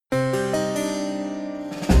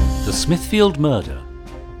The Smithfield Murder,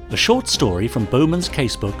 a short story from Bowman's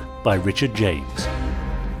Casebook by Richard James.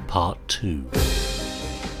 Part 2.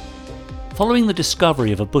 Following the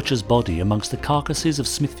discovery of a butcher's body amongst the carcasses of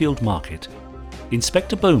Smithfield Market,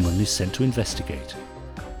 Inspector Bowman is sent to investigate.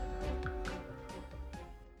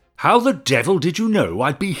 How the devil did you know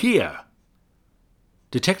I'd be here?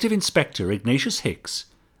 Detective Inspector Ignatius Hicks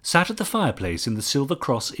sat at the fireplace in the Silver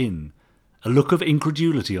Cross Inn, a look of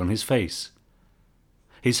incredulity on his face.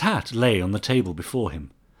 His hat lay on the table before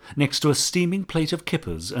him, next to a steaming plate of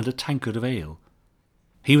kippers and a tankard of ale.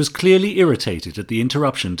 He was clearly irritated at the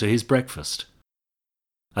interruption to his breakfast.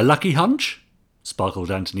 "A lucky hunch?"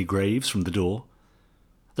 sparkled Anthony Graves from the door.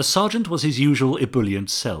 The sergeant was his usual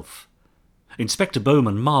ebullient self. Inspector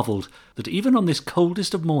Bowman marvelled that even on this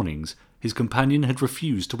coldest of mornings his companion had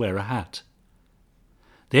refused to wear a hat.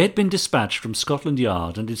 They had been dispatched from Scotland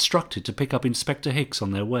Yard and instructed to pick up Inspector Hicks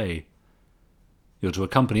on their way. "You're to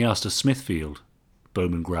accompany us to Smithfield,"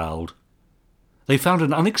 Bowman growled. "They found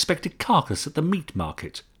an unexpected carcass at the meat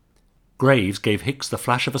market." Graves gave Hicks the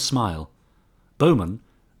flash of a smile. Bowman,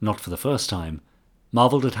 not for the first time,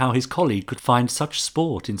 marvelled at how his colleague could find such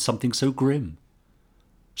sport in something so grim.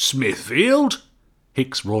 "Smithfield?"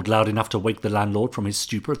 Hicks roared loud enough to wake the landlord from his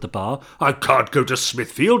stupor at the bar. "I can't go to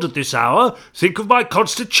Smithfield at this hour. Think of my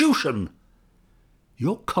constitution."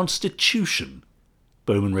 "Your constitution?"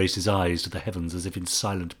 Bowman raised his eyes to the heavens as if in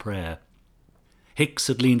silent prayer. Hicks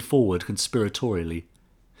had leaned forward conspiratorially.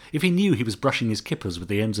 If he knew he was brushing his kippers with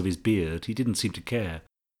the ends of his beard, he didn't seem to care.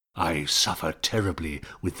 "I suffer terribly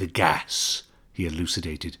with the gas," he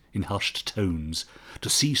elucidated in hushed tones. "To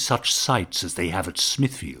see such sights as they have at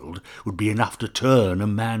Smithfield would be enough to turn a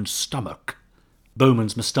man's stomach."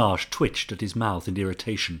 Bowman's moustache twitched at his mouth in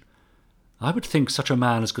irritation. "I would think such a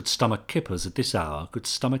man as could stomach kippers at this hour could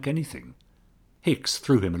stomach anything." Hicks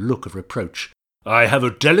threw him a look of reproach. "I have a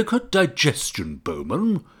delicate digestion,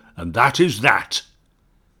 Bowman, and that is that."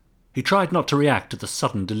 He tried not to react to the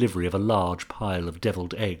sudden delivery of a large pile of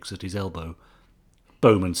devilled eggs at his elbow.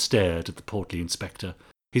 Bowman stared at the portly inspector,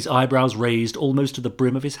 his eyebrows raised almost to the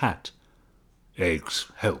brim of his hat. "Eggs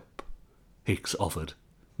help," Hicks offered,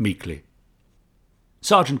 meekly.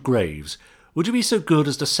 "Sergeant Graves, would you be so good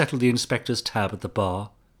as to settle the inspector's tab at the bar?"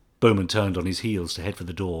 Bowman turned on his heels to head for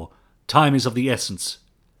the door. "Time is of the essence."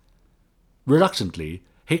 Reluctantly,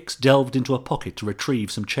 Hicks delved into a pocket to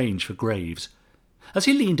retrieve some change for Graves. As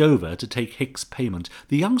he leaned over to take Hicks' payment,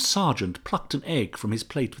 the young sergeant plucked an egg from his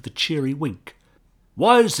plate with a cheery wink.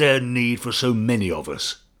 "Why is there need for so many of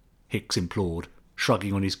us?" Hicks implored,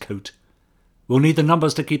 shrugging on his coat. "We'll need the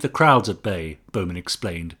numbers to keep the crowds at bay," Bowman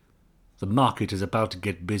explained. "The market is about to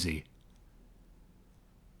get busy."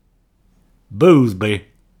 "Boothby,"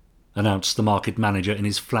 announced the market manager in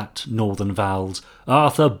his flat northern vowels.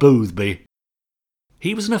 "Arthur Boothby."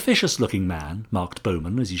 He was an officious-looking man, marked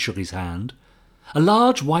Bowman as he shook his hand. A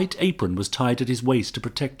large white apron was tied at his waist to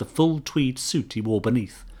protect the full tweed suit he wore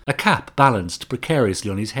beneath. A cap balanced precariously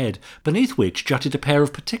on his head, beneath which jutted a pair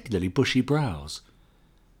of particularly bushy brows.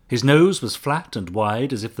 His nose was flat and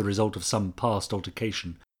wide as if the result of some past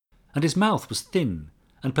altercation, and his mouth was thin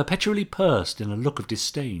and perpetually pursed in a look of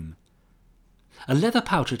disdain. A leather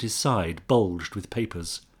pouch at his side bulged with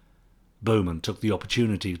papers. Bowman took the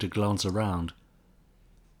opportunity to glance around.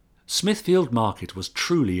 Smithfield Market was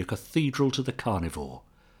truly a cathedral to the carnivore.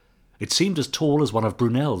 It seemed as tall as one of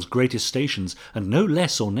Brunel's greatest stations, and no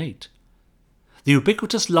less ornate. The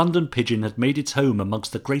ubiquitous London pigeon had made its home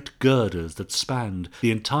amongst the great girders that spanned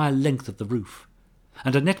the entire length of the roof,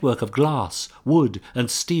 and a network of glass, wood, and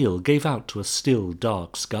steel gave out to a still,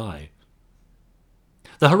 dark sky.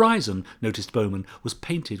 The horizon, noticed Bowman, was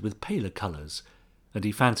painted with paler colours, and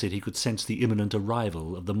he fancied he could sense the imminent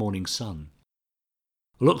arrival of the morning sun.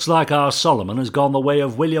 "Looks like our Solomon has gone the way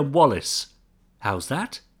of William Wallace." "How's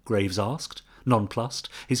that?" Graves asked, nonplussed,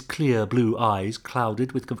 his clear blue eyes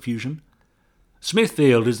clouded with confusion.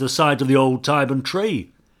 "Smithfield is the site of the old Tyburn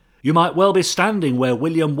tree. You might well be standing where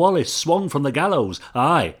William Wallace swung from the gallows.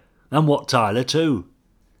 Aye, and Wat Tyler too."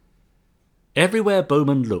 Everywhere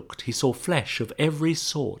Bowman looked, he saw flesh of every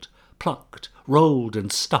sort, plucked, rolled,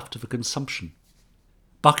 and stuffed for consumption.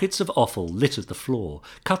 Buckets of offal littered the floor,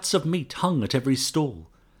 cuts of meat hung at every stall.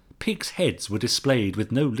 Pigs' heads were displayed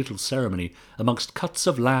with no little ceremony amongst cuts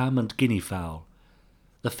of lamb and guinea fowl.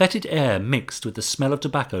 The fetid air mixed with the smell of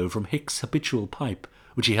tobacco from Hicks' habitual pipe,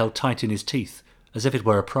 which he held tight in his teeth, as if it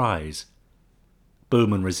were a prize.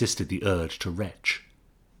 Bowman resisted the urge to retch.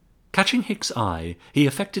 Catching Hicks' eye, he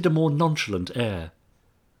affected a more nonchalant air.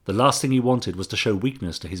 The last thing he wanted was to show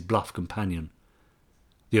weakness to his bluff companion.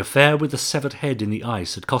 The affair with the severed head in the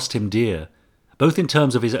ice had cost him dear, both in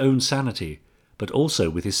terms of his own sanity, but also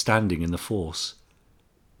with his standing in the force.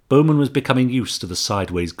 Bowman was becoming used to the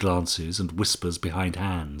sideways glances and whispers behind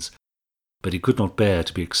hands, but he could not bear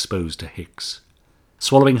to be exposed to Hicks.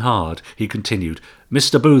 Swallowing hard, he continued,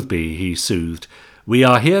 "Mr. Boothby," he soothed, "we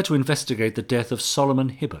are here to investigate the death of Solomon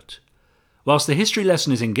Hibbert. Whilst the history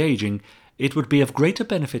lesson is engaging, it would be of greater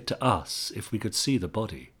benefit to us if we could see the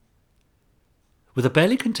body." With a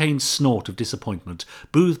barely contained snort of disappointment,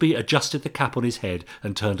 Boothby adjusted the cap on his head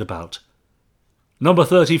and turned about. "Number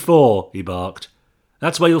 34, he barked.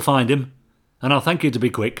 "That's where you'll find him, and I'll thank you to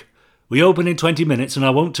be quick. We open in 20 minutes and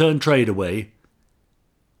I won't turn trade away."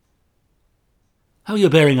 "How are you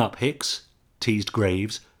bearing up, Hicks?" teased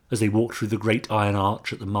Graves, as they walked through the great iron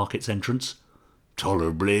arch at the market's entrance.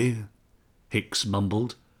 "Tolerably," Hicks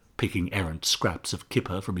mumbled, picking errant scraps of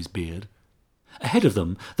kipper from his beard. Ahead of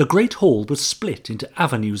them, the great hall was split into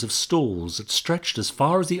avenues of stalls that stretched as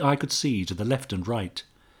far as the eye could see to the left and right.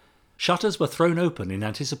 Shutters were thrown open in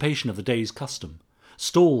anticipation of the day's custom.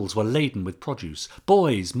 Stalls were laden with produce.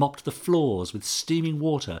 Boys mopped the floors with steaming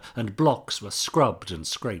water, and blocks were scrubbed and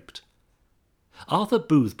scraped. Arthur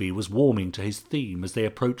Boothby was warming to his theme as they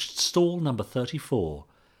approached stall number 34.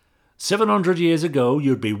 700 years ago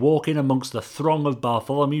you'd be walking amongst the throng of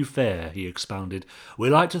Bartholomew Fair," he expounded. "We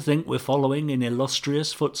like to think we're following in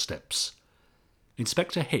illustrious footsteps."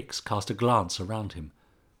 Inspector Hicks cast a glance around him.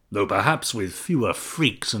 "Though perhaps with fewer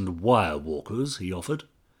freaks and wire walkers," he offered.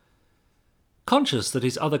 Conscious that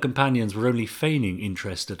his other companions were only feigning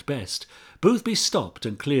interest at best, Boothby stopped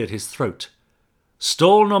and cleared his throat.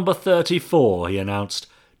 "Stall number 34, he announced,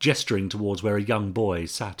 gesturing towards where a young boy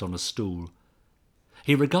sat on a stool.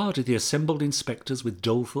 He regarded the assembled inspectors with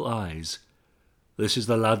doleful eyes. "This is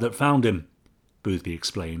the lad that found him," Boothby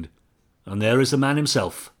explained, "and there is the man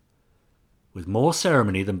himself." With more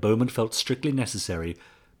ceremony than Bowman felt strictly necessary,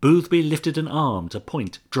 Boothby lifted an arm to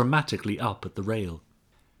point dramatically up at the rail.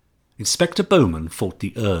 Inspector Bowman fought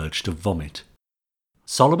the urge to vomit.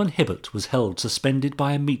 Solomon Hibbert was held suspended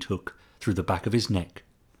by a meat hook through the back of his neck.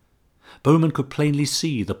 Bowman could plainly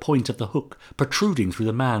see the point of the hook protruding through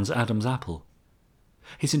the man's Adam's apple.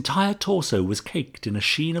 His entire torso was caked in a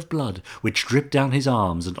sheen of blood which dripped down his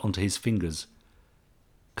arms and onto his fingers.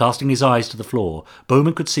 Casting his eyes to the floor,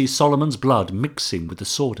 Bowman could see Solomon's blood mixing with the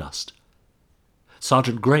sawdust.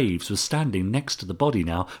 Sergeant Graves was standing next to the body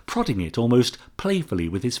now, prodding it almost playfully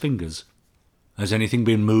with his fingers. "Has anything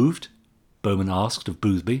been moved?" Bowman asked of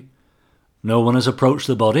Boothby. "No one has approached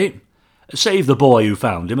the body. Save the boy who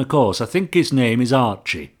found him, of course. I think his name is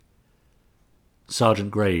Archie."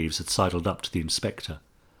 Sergeant Graves had sidled up to the inspector,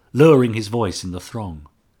 lowering his voice in the throng.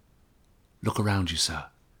 "Look around you, sir."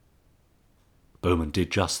 Bowman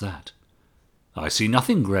did just that. "I see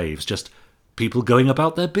nothing, Graves, just people going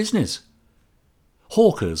about their business."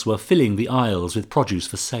 Hawkers were filling the aisles with produce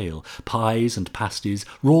for sale, pies and pasties,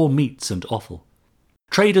 raw meats and offal.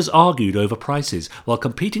 Traders argued over prices, while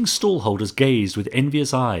competing stallholders gazed with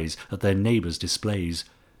envious eyes at their neighbours' displays.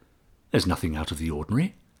 "There's nothing out of the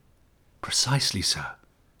ordinary." "Precisely, sir."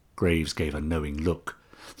 Graves gave a knowing look.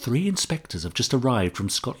 3 inspectors have just arrived from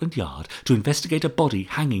Scotland Yard to investigate a body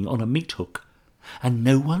hanging on a meat hook, and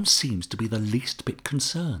no one seems to be the least bit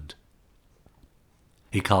concerned.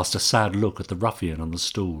 He cast a sad look at the ruffian on the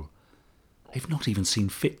stool. They've not even seen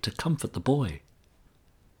fit to comfort the boy.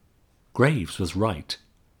 Graves was right.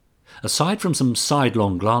 Aside from some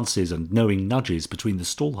sidelong glances and knowing nudges between the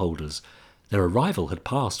stallholders, their arrival had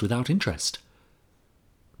passed without interest.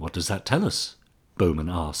 "What does that tell us?" Bowman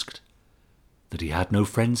asked. "That he had no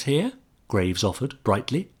friends here?" Graves offered,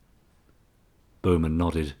 brightly. Bowman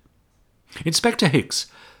nodded. "Inspector Hicks,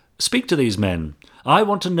 speak to these men. I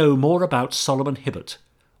want to know more about Solomon Hibbert.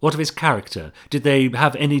 What of his character? Did they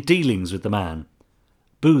have any dealings with the man?"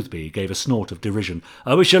 Boothby gave a snort of derision.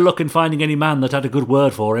 "I wish your luck in finding any man that had a good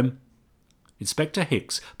word for him." Inspector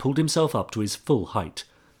Hicks pulled himself up to his full height.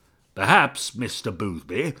 "Perhaps, Mr.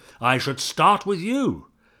 Boothby, I should start with you.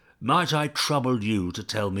 Might I trouble you to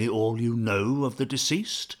tell me all you know of the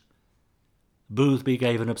deceased?" Boothby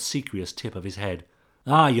gave an obsequious tip of his head.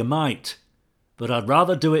 "You might, but I'd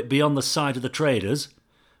rather do it beyond the sight of the traders.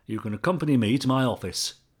 You can accompany me to my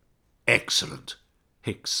office." "Excellent."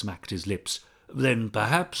 Hicks smacked his lips. "Then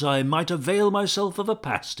perhaps I might avail myself of a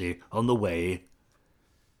pasty on the way."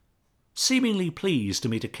 Seemingly pleased to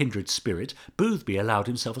meet a kindred spirit, Boothby allowed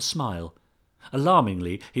himself a smile.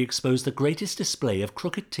 Alarmingly, he exposed the greatest display of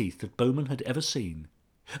crooked teeth that Bowman had ever seen.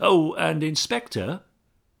 "Oh, and Inspector,"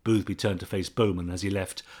 Boothby turned to face Bowman as he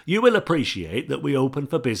left, "you will appreciate that we open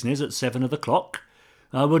for business at 7 o'clock.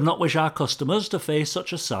 I would not wish our customers to face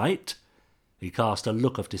such a sight." He cast a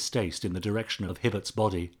look of distaste in the direction of Hibbert's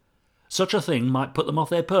body. "Such a thing might put them off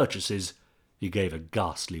their purchases. He gave a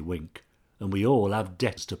ghastly wink. "And we all have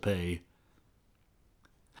debts to pay."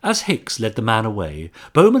 As Hicks led the man away,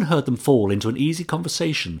 Bowman heard them fall into an easy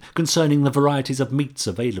conversation concerning the varieties of meats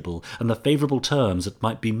available and the favourable terms that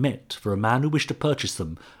might be met for a man who wished to purchase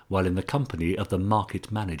them while in the company of the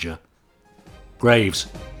market manager. "Graves,"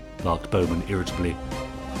 barked Bowman irritably,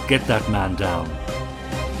 "get that man down."